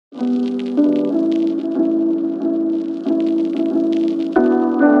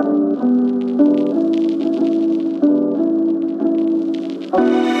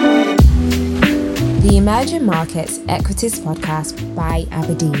Emerging Markets Equities Podcast by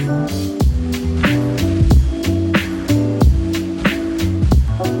Aberdeen.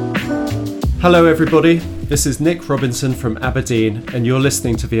 Hello everybody, this is Nick Robinson from Aberdeen and you're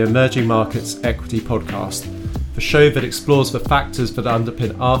listening to the Emerging Markets Equity Podcast, the show that explores the factors that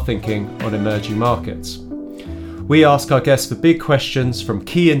underpin our thinking on emerging markets. We ask our guests the big questions from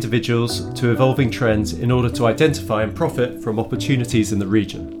key individuals to evolving trends in order to identify and profit from opportunities in the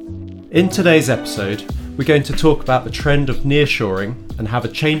region. In today's episode, we're going to talk about the trend of nearshoring and how the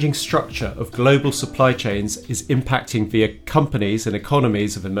changing structure of global supply chains is impacting the companies and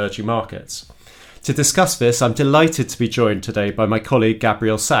economies of emerging markets. To discuss this, I'm delighted to be joined today by my colleague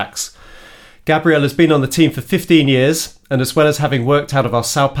Gabriel Sacks. Gabriel has been on the team for 15 years, and as well as having worked out of our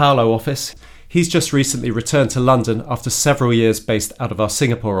Sao Paulo office, he's just recently returned to London after several years based out of our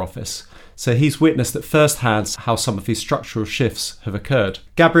Singapore office. So he's witnessed at first hand how some of these structural shifts have occurred.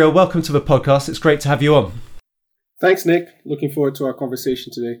 Gabriel, welcome to the podcast. It's great to have you on. Thanks, Nick. Looking forward to our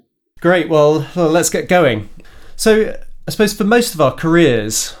conversation today. Great. Well, let's get going. So I suppose for most of our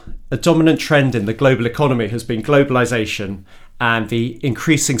careers, a dominant trend in the global economy has been globalization and the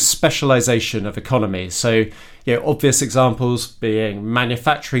increasing specialization of economies. So, obvious examples being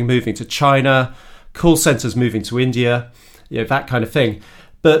manufacturing moving to China, call centers moving to India, that kind of thing.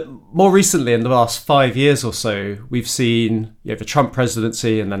 But more recently, in the last 5 years or so, we've seen the Trump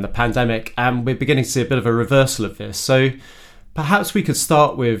presidency and then the pandemic, and we're beginning to see a bit of a reversal of this. So perhaps we could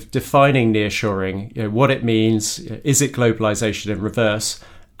start with defining nearshoring, what it means, is it globalization in reverse,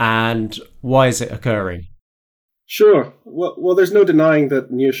 and why is it occurring? Sure. Well, there's no denying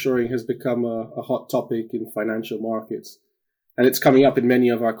that nearshoring has become a hot topic in financial markets, and it's coming up in many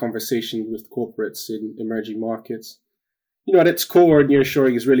of our conversations with corporates in emerging markets. At its core,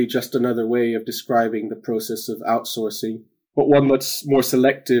 nearshoring is really just another way of describing the process of outsourcing, but one that's more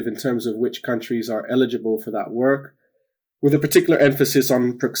selective in terms of which countries are eligible for that work, with a particular emphasis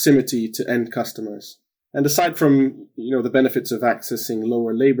on proximity to end customers. And aside from, the benefits of accessing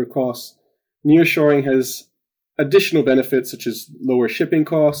lower labor costs, nearshoring has additional benefits such as lower shipping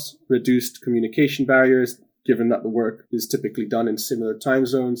costs, reduced communication barriers, given that the work is typically done in similar time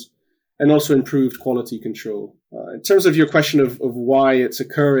zones, and also improved quality control. In terms of your question of why it's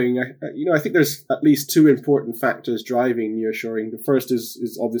occurring, I think there's at least two important factors driving nearshoring. The first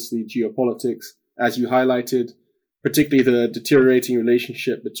is obviously geopolitics, as you highlighted, particularly the deteriorating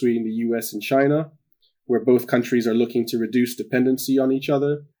relationship between the US and China, where both countries are looking to reduce dependency on each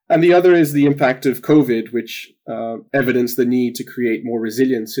other. And the other is the impact of COVID, which evidenced the need to create more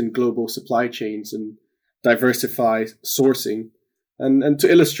resilience in global supply chains and diversify sourcing. And to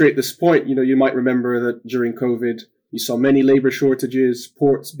illustrate this point, you might remember that during COVID, you saw many labor shortages,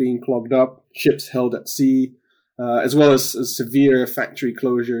 ports being clogged up, ships held at sea, as well as severe factory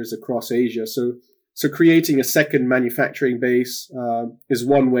closures across Asia. So creating a second manufacturing base is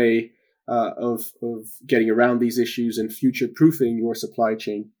one way of getting around these issues and future-proofing your supply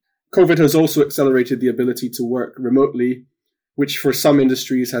chain. COVID has also accelerated the ability to work remotely, which for some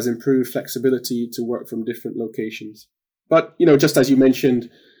industries has improved flexibility to work from different locations. But, just as you mentioned,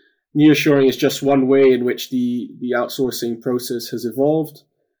 nearshoring is just one way in which the outsourcing process has evolved,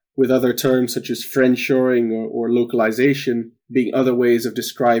 with other terms such as friendshoring or localization being other ways of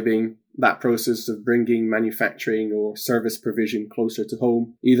describing that process of bringing manufacturing or service provision closer to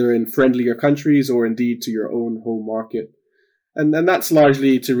home, either in friendlier countries or indeed to your own home market. And that's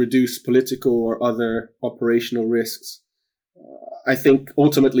largely to reduce political or other operational risks. I think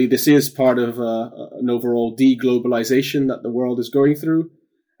ultimately this is part of an overall deglobalization that the world is going through.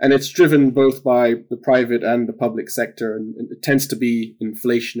 And it's driven both by the private and the public sector. And it tends to be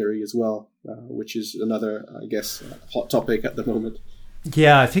inflationary as well, which is another, hot topic at the moment.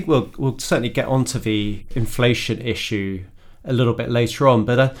 Yeah, I think we'll certainly get onto the inflation issue a little bit later on.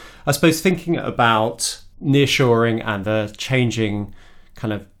 But I suppose thinking about nearshoring and the changing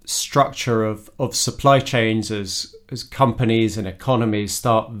kind of structure of supply chains as companies and economies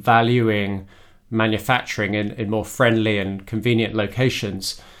start valuing manufacturing in more friendly and convenient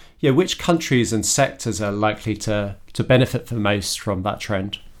locations, which countries and sectors are likely to benefit the most from that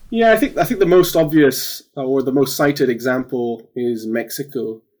trend? Yeah, I think the most obvious or the most cited example is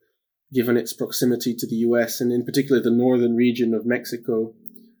Mexico, given its proximity to the US and in particular the northern region of Mexico.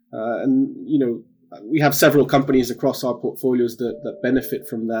 We have several companies across our portfolios that benefit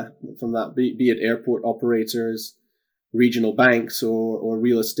from that, be it airport operators, regional banks, or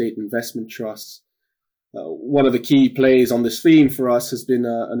real estate investment trusts. One of the key plays on this theme for us has been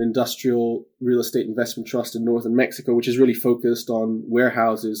an industrial real estate investment trust in northern Mexico, which is really focused on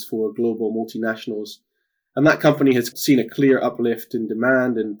warehouses for global multinationals. And that company has seen a clear uplift in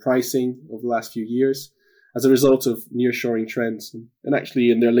demand and pricing over the last few years. as a result of nearshoring trends. And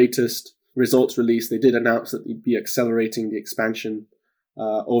actually, in their latest results release, they did announce that they'd be accelerating the expansion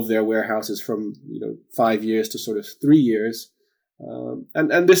of their warehouses from 5 years to sort of 3 years.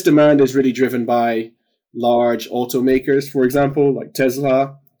 And this demand is really driven by large automakers, for example, like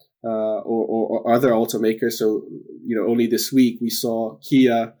Tesla, or other automakers. So, only this week we saw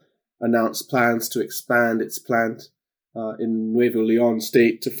Kia announce plans to expand its plant in Nuevo Leon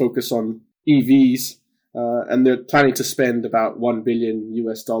state to focus on EVs. And they're planning to spend about $1 billion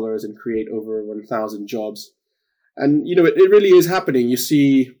and create over 1,000 jobs. And, it really is happening. You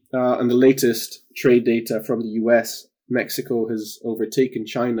see, in the latest trade data from the US, Mexico has overtaken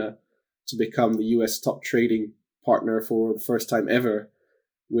China to become the US top trading partner for the first time ever,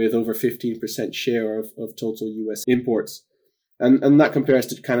 with over 15% share of total US imports. And that compares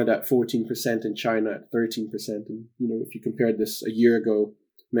to Canada at 14% and China at 13%. And, if you compared this a year ago,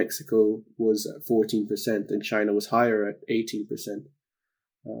 Mexico was at 14% and China was higher at 18%.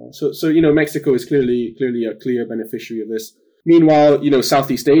 So Mexico is clearly a clear beneficiary of this. Meanwhile,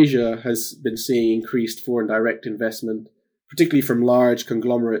 Southeast Asia has been seeing increased foreign direct investment, particularly from large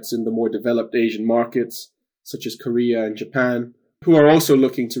conglomerates in the more developed Asian markets, such as Korea and Japan, who are also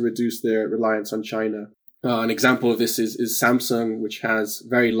looking to reduce their reliance on China. An example of this is Samsung, which has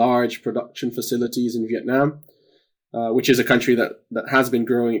very large production facilities in Vietnam, which is a country that has been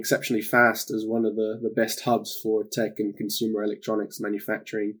growing exceptionally fast as one of the best hubs for tech and consumer electronics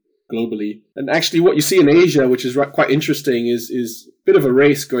manufacturing globally. And actually what you see in Asia, which is quite interesting, is a bit of a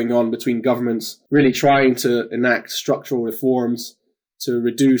race going on between governments really trying to enact structural reforms to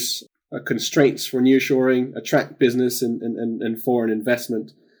reduce constraints for nearshoring, attract business and foreign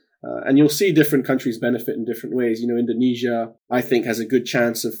investment. And you'll see different countries benefit in different ways. Indonesia, I think, has a good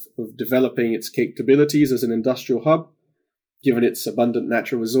chance of developing its capabilities as an industrial hub, given its abundant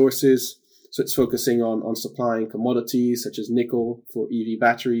natural resources. So it's focusing on supplying commodities such as nickel for EV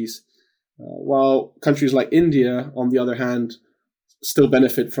batteries, while countries like India, on the other hand, still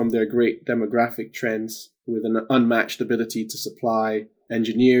benefit from their great demographic trends with an unmatched ability to supply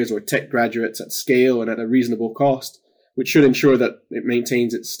engineers or tech graduates at scale and at a reasonable cost, which should ensure that it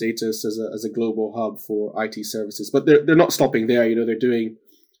maintains its status as a global hub for IT services. But they're not stopping there.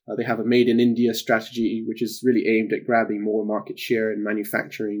 They have a Made in India strategy, which is really aimed at grabbing more market share in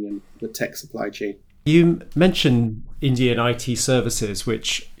manufacturing and the tech supply chain. You mentioned Indian IT services,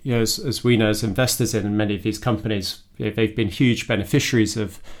 which, as we know as investors in many of these companies, they've been huge beneficiaries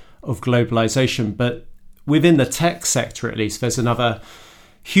of globalization. But within the tech sector, at least, there's another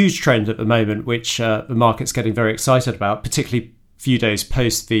huge trend at the moment, which the market's getting very excited about, particularly a few days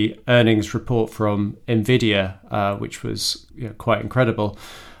post the earnings report from Nvidia, which was quite incredible.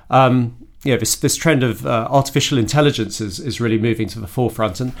 This trend of artificial intelligence is really moving to the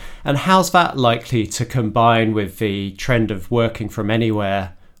forefront. And how's that likely to combine with the trend of working from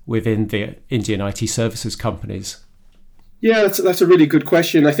anywhere within the Indian IT services companies? Yeah, that's a really good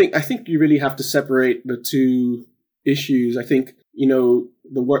question. I think you really have to separate the two issues. I think,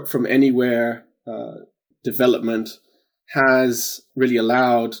 the work from anywhere development has really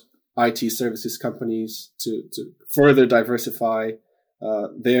allowed IT services companies to further diversify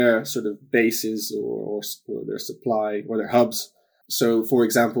their sort of bases or their supply or their hubs. So, for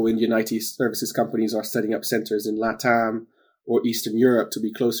example, Indian IT services companies are setting up centers in LATAM or Eastern Europe to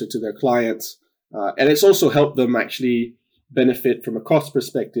be closer to their clients. And it's also helped them actually benefit from a cost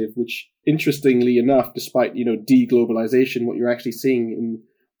perspective, which, interestingly enough, despite, deglobalization, what you're actually seeing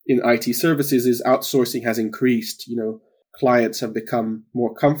in IT services is outsourcing has increased. Clients have become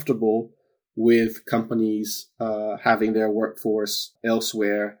more comfortable with companies having their workforce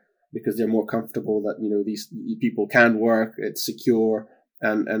elsewhere because they're more comfortable that these people can work, it's secure,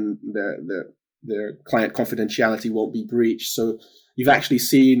 and their client confidentiality won't be breached. So you've actually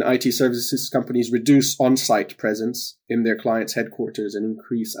seen IT services companies reduce on-site presence in their clients' headquarters and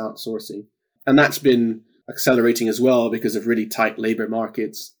increase outsourcing, and that's been accelerating as well because of really tight labor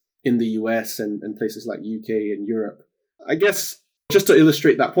markets in the US and places like UK and Europe. I guess just to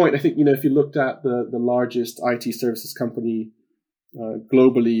illustrate that point, I think, if you looked at the largest IT services company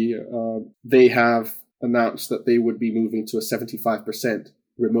globally, they have announced that they would be moving to a 75%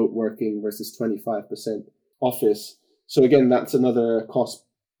 remote working versus 25% office. So again, that's another cost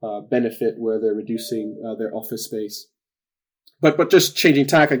benefit where they're reducing their office space. But just changing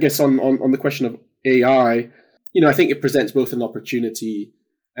tack, I guess, on the question of AI, I think it presents both an opportunity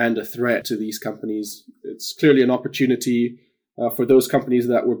and a threat to these companies. It's clearly an opportunity for those companies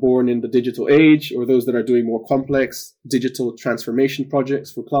that were born in the digital age or those that are doing more complex digital transformation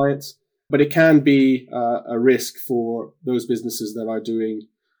projects for clients. But it can be a risk for those businesses that are doing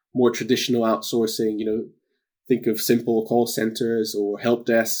more traditional outsourcing. Think of simple call centers or help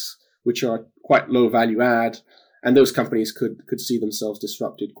desks, which are quite low value add. And those companies could see themselves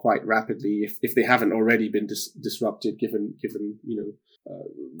disrupted quite rapidly if they haven't already been disrupted, given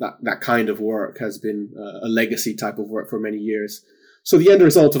that kind of work has been a legacy type of work for many years. So the end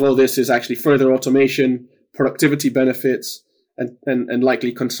result of all this is actually further automation, productivity benefits, and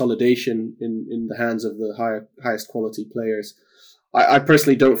likely consolidation in the hands of the highest quality players. I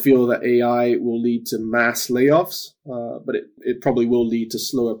personally don't feel that AI will lead to mass layoffs, but it probably will lead to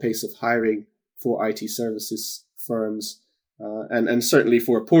slower pace of hiring for IT services firms, and certainly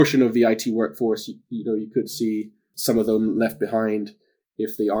for a portion of the IT workforce, you could see some of them left behind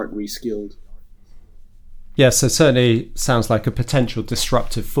if they aren't reskilled. Yes, so certainly sounds like a potential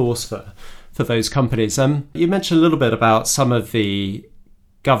disruptive force for those companies. You mentioned a little bit about some of the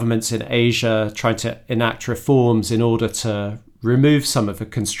governments in Asia trying to enact reforms in order to remove some of the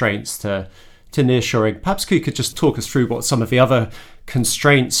constraints to nearshoring. Perhaps you could just talk us through what some of the other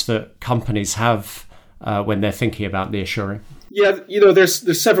constraints that companies have when they're thinking about nearshoring. Yeah,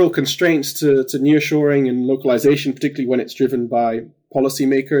 there's several constraints to nearshoring and localization, particularly when it's driven by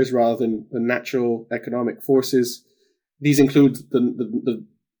policymakers rather than the natural economic forces. These include the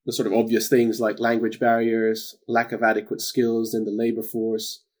sort of obvious things like language barriers, lack of adequate skills in the labor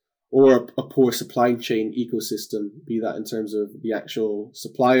force, or a poor supply chain ecosystem, be that in terms of the actual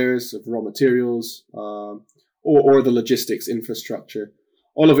suppliers of raw materials or the logistics infrastructure.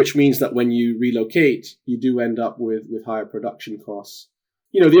 All of which means that when you relocate, you do end up with higher production costs.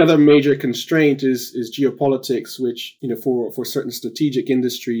 The other major constraint is geopolitics, which, for certain strategic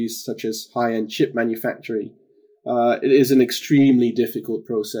industries, such as high-end chip manufacturing, it is an extremely difficult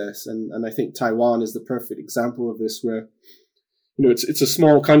process. And I think Taiwan is the perfect example of this, where, it's a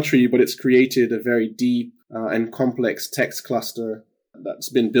small country, but it's created a very deep and complex tech cluster that's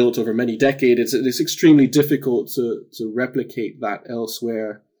been built over many decades. It's extremely difficult to replicate that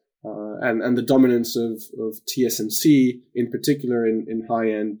elsewhere. And the dominance of TSMC, in particular in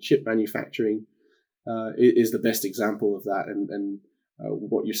high-end chip manufacturing, is the best example of that. And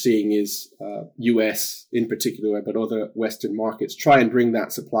what you're seeing is US in particular, but other Western markets try and bring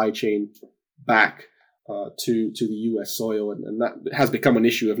that supply chain back to the US soil. And that has become an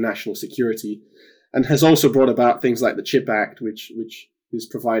issue of national security, and has also brought about things like the CHIP Act, which is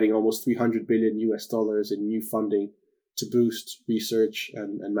providing almost $300 billion in new funding to boost research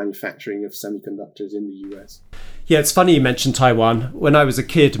and manufacturing of semiconductors in the US. Yeah, it's funny you mentioned Taiwan. When I was a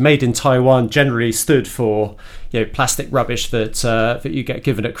kid, made in Taiwan generally stood for plastic rubbish that you get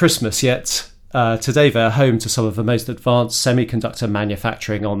given at Christmas. Yet today they're home to some of the most advanced semiconductor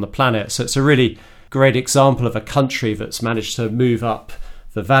manufacturing on the planet. So it's a really great example of a country that's managed to move up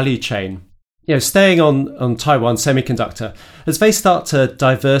the value chain. Staying on Taiwan Semiconductor, as they start to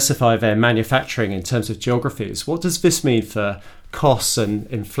diversify their manufacturing in terms of geographies, what does this mean for costs and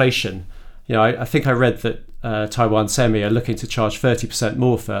inflation? I think I read that Taiwan Semi are looking to charge 30%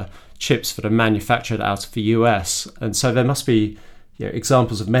 more for chips that are manufactured out of the US. And so there must be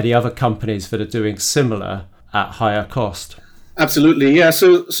examples of many other companies that are doing similar at higher cost. Absolutely, yeah.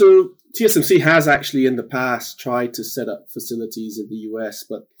 So TSMC has actually in the past tried to set up facilities in the US,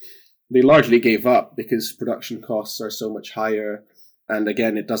 but they largely gave up because production costs are so much higher. And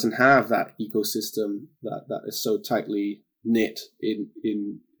again, it doesn't have that ecosystem that is so tightly knit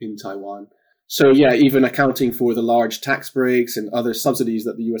in Taiwan. So yeah, even accounting for the large tax breaks and other subsidies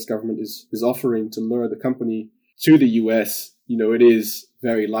that the US government is offering to lure the company to the US, it is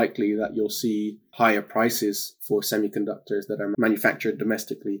very likely that you'll see higher prices for semiconductors that are manufactured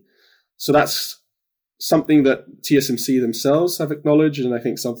domestically. So that's something that TSMC themselves have acknowledged, and I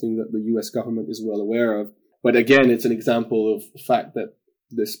think something that the US government is well aware of. But again, it's an example of the fact that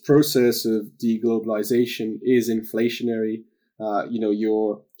this process of deglobalization is inflationary.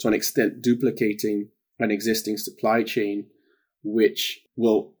 You're to an extent duplicating an existing supply chain, which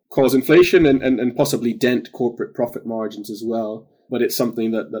will cause inflation and possibly dent corporate profit margins as well. But it's something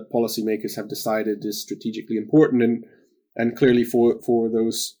that policymakers have decided is strategically important, and clearly for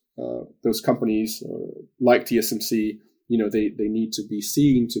those companies like TSMC, they need to be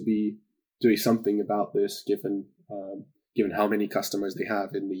seen to be doing something about this, given how many customers they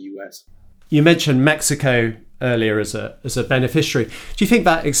have in the US. You mentioned Mexico earlier as a beneficiary. Do you think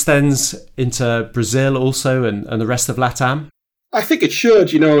that extends into Brazil also and the rest of LATAM? I think it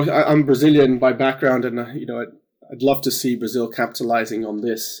should. I'm Brazilian by background, and I'd love to see Brazil capitalizing on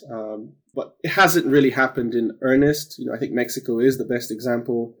this, but it hasn't really happened in earnest. I think Mexico is the best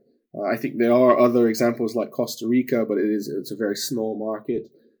example. I think there are other examples like Costa Rica, but it's a very small market,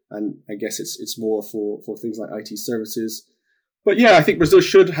 and I guess it's more for things like IT services. But yeah, I think Brazil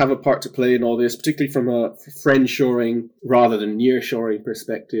should have a part to play in all this, particularly from a friendshoring rather than nearshoring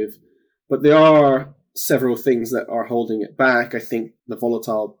perspective. But there are several things that are holding it back. I think the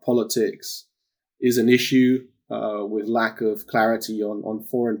volatile politics is an issue with lack of clarity on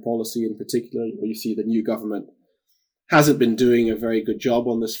foreign policy in particular. You see the new government hasn't been doing a very good job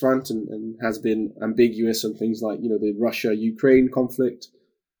on this front and has been ambiguous on things like, the Russia-Ukraine conflict,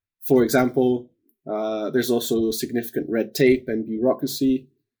 for example. There's also significant red tape and bureaucracy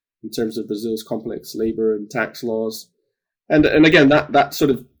in terms of Brazil's complex labor and tax laws. And again, that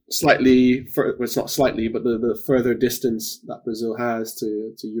sort of it's not slightly, but the further distance that Brazil has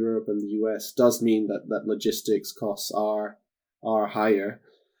to Europe and the US does mean that logistics costs are higher.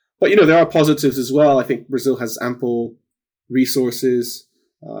 But, there are positives as well. I think Brazil has ample resources.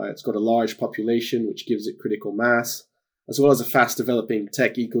 It's got a large population, which gives it critical mass, as well as a fast developing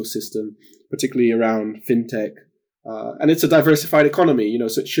tech ecosystem, particularly around fintech. And it's a diversified economy,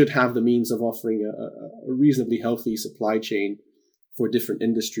 so it should have the means of offering a reasonably healthy supply chain for different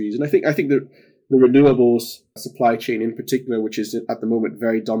industries. And I think the renewables supply chain in particular, which is at the moment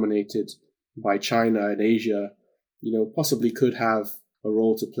very dominated by China and Asia, possibly could have a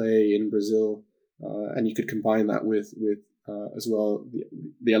role to play in Brazil. And you could combine that with as well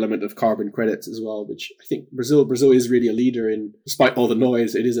the element of carbon credits as well, which I think Brazil is really a leader in. Despite all the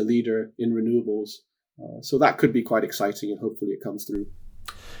noise, it is a leader in renewables. So that could be quite exciting, and hopefully it comes through.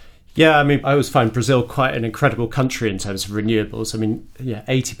 Yeah, I always find Brazil quite an incredible country in terms of renewables.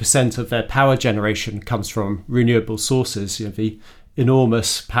 80% of their power generation comes from renewable sources. The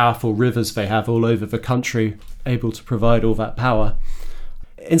enormous, powerful rivers they have all over the country, able to provide all that power.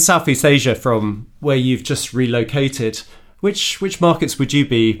 In Southeast Asia, from where you've just relocated, which markets would you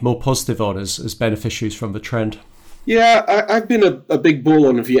be more positive on as beneficiaries from the trend? Yeah, I've been a big bull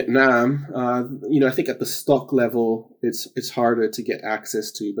on Vietnam. I think at the stock level, it's harder to get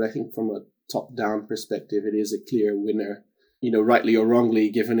access to, but I think from a top-down perspective, it is a clear winner. Rightly or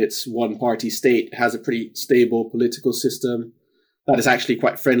wrongly, given its one-party state, it has a pretty stable political system that is actually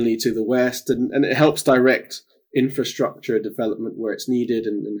quite friendly to the West, and it helps direct infrastructure development where it's needed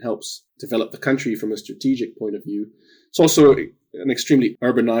and helps develop the country from a strategic point of view. It's also an extremely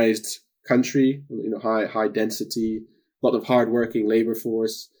urbanized country, high density, a lot of hardworking labor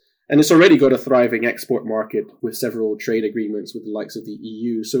force, and it's already got a thriving export market with several trade agreements with the likes of the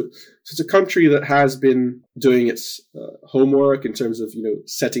EU. So it's a country that has been doing its homework in terms of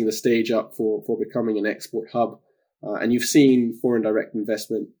setting the stage up for becoming an export hub, and you've seen foreign direct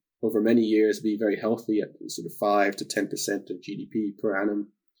investment over many years be very healthy at sort of 5 to 10% of GDP per annum.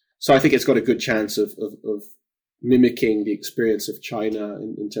 So I think it's got a good chance of mimicking the experience of China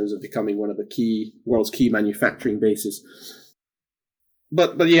in terms of becoming one of the world's key manufacturing bases.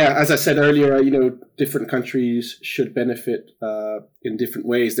 But yeah, as I said earlier, different countries should benefit in different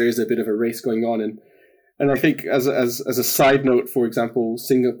ways. There is a bit of a race going on, and I think as a side note, for example,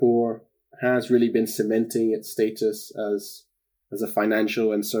 Singapore has really been cementing its status as a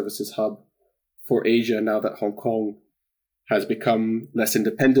financial and services hub for Asia now that Hong Kong has become less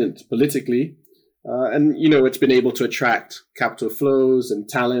independent politically. And it's been able to attract capital flows and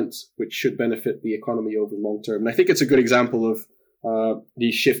talent, which should benefit the economy over the long term. And I think it's a good example of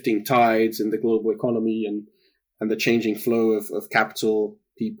these shifting tides in the global economy and the changing flow of capital,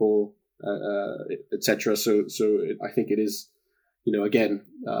 people, etc. So I think it is, again,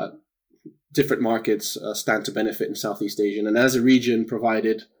 different markets stand to benefit in Southeast Asia. And as a region,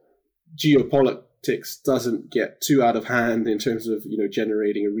 provided geopolitics doesn't get too out of hand in terms of,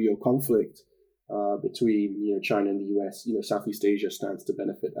 generating a real conflict between China and the US, Southeast Asia stands to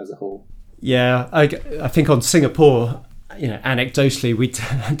benefit as a whole. Yeah, I think on Singapore, anecdotally, we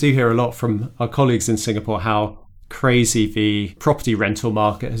do hear a lot from our colleagues in Singapore how crazy the property rental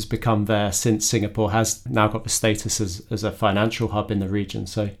market has become there since Singapore has now got the status as a financial hub in the region.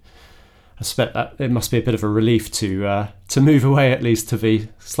 So I suspect that it must be a bit of a relief to move away at least to the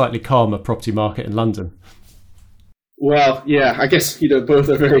slightly calmer property market in London. Well, yeah, I guess, both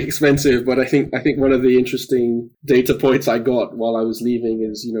are very expensive, but I think one of the interesting data points I got while I was leaving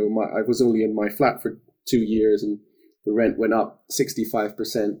is, I was only in my flat for 2 years and the rent went up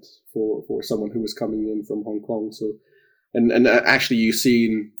 65% for someone who was coming in from Hong Kong. So, and actually you've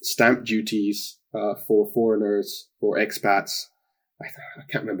seen stamp duties for foreigners or expats. I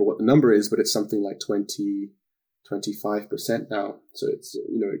can't remember what the number is, but it's something like 25% now. So it's,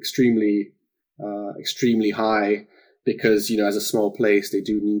 extremely high. Because, as a small place, they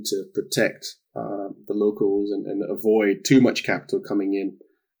do need to protect the locals and avoid too much capital coming in,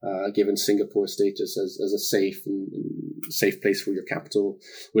 given Singapore's status as a safe place for your capital,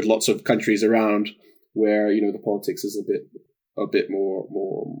 with lots of countries around where, the politics is a bit a bit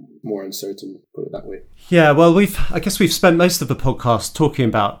more uncertain, put it that way. Yeah, well, I guess we've spent most of the podcast talking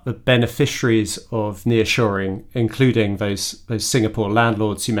about the beneficiaries of nearshoring, including those Singapore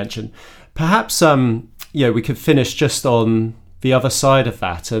landlords you mentioned. Perhaps we could finish just on the other side of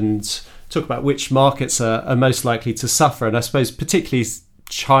that and talk about which markets are most likely to suffer, and I suppose particularly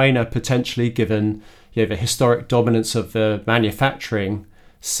China, potentially, given the historic dominance of the manufacturing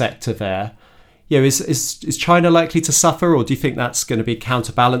sector there. Is China likely to suffer, or do you think that's going to be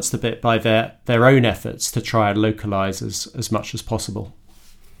counterbalanced a bit by their own efforts to try and localize as much as possible?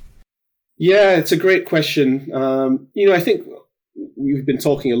 Yeah, it's a great question. I think we've been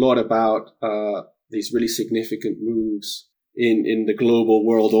talking a lot about these really significant moves in the global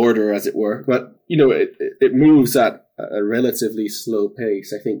world order, as it were. But, it moves at a relatively slow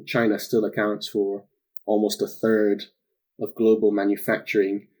pace. I think China still accounts for almost a third of global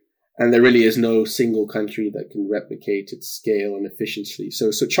manufacturing. And there really is no single country that can replicate its scale and efficiency.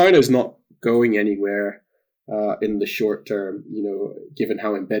 So China is not going anywhere in the short term, given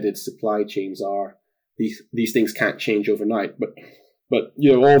how embedded supply chains are. These things can't change overnight. But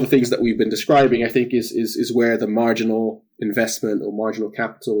all the things that we've been describing, I think, is where the marginal investment or marginal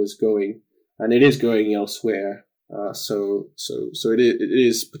capital is going, and it is going elsewhere. So it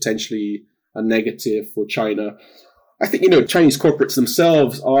is potentially a negative for China. I think, Chinese corporates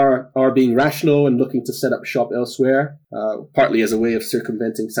themselves are being rational and looking to set up shop elsewhere, partly as a way of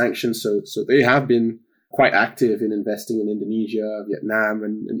circumventing sanctions. So they have been quite active in investing in Indonesia, Vietnam,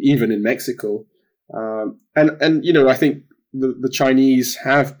 and even in Mexico. I think the Chinese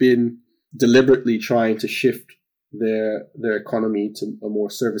have been deliberately trying to shift their economy to a more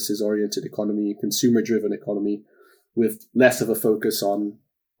services-oriented economy, consumer-driven economy, with less of a focus on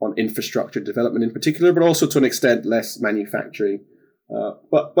infrastructure development in particular, but also to an extent less manufacturing.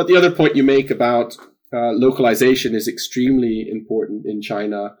 But the other point you make about localization is extremely important in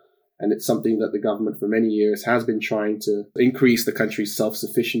China, and it's something that the government for many years has been trying to increase the country's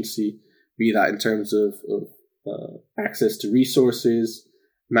self-sufficiency, be that in terms of access to resources,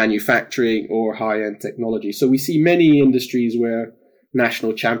 manufacturing, or high-end technology. So we see many industries where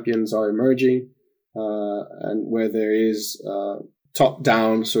national champions are emerging, and where there is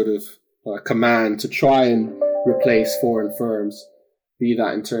top-down sort of command to try and replace foreign firms, be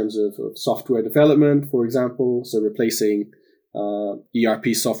that in terms of software development, for example, so replacing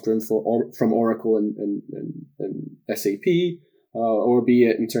ERP software from Oracle and SAP, or be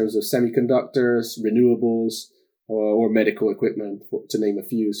it in terms of semiconductors, renewables, or medical equipment, to name a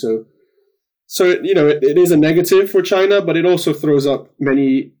few. So it is a negative for China, but it also throws up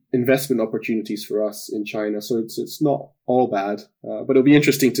many investment opportunities for us in China. So it's not all bad, but it'll be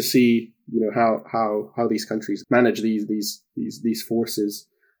interesting to see, how these countries manage these forces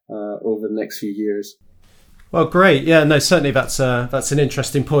over the next few years. Well, great. Yeah, no, certainly that's an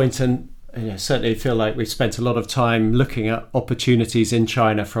interesting point, and certainly feel like we've spent a lot of time looking at opportunities in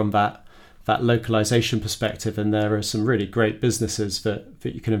China from that localization perspective, and there are some really great businesses that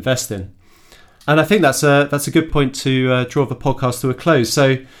you can invest in. And I think that's a good point to draw the podcast to a close.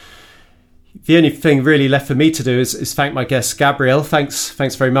 So the only thing really left for me to do is thank my guest, Gabriel.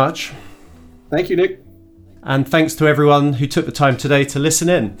 Thanks very much. Thank you, Nick. And thanks to everyone who took the time today to listen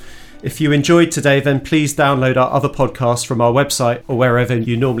in. If you enjoyed today, then please download our other podcasts from our website or wherever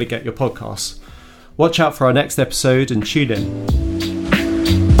you normally get your podcasts. Watch out for our next episode and tune in.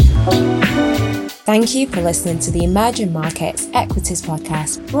 Thank you for listening to the Emerging Markets Equities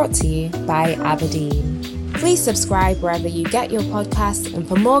Podcast, brought to you by Aberdeen. Please subscribe wherever you get your podcasts, and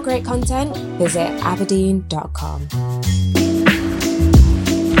for more great content, visit aberdeen.com.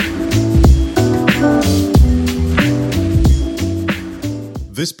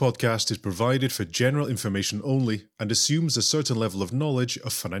 This podcast is provided for general information only and assumes a certain level of knowledge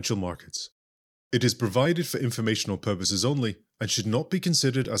of financial markets. It is provided for informational purposes only and should not be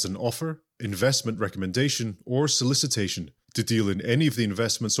considered as an offer, investment recommendation, or solicitation to deal in any of the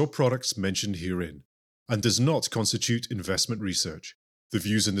investments or products mentioned herein, and does not constitute investment research. The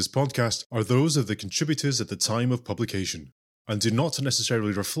views in this podcast are those of the contributors at the time of publication and do not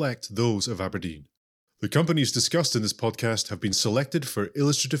necessarily reflect those of Aberdeen. The companies discussed in this podcast have been selected for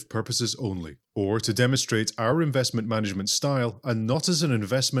illustrative purposes only, or to demonstrate our investment management style and not as an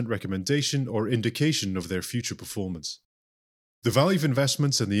investment recommendation or indication of their future performance. The value of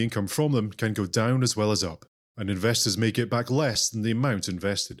investments and the income from them can go down as well as up, and investors may get back less than the amount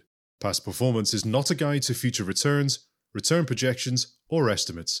invested. Past performance is not a guide to future returns, return projections, or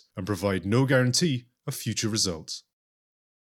estimates, and provide no guarantee of future results.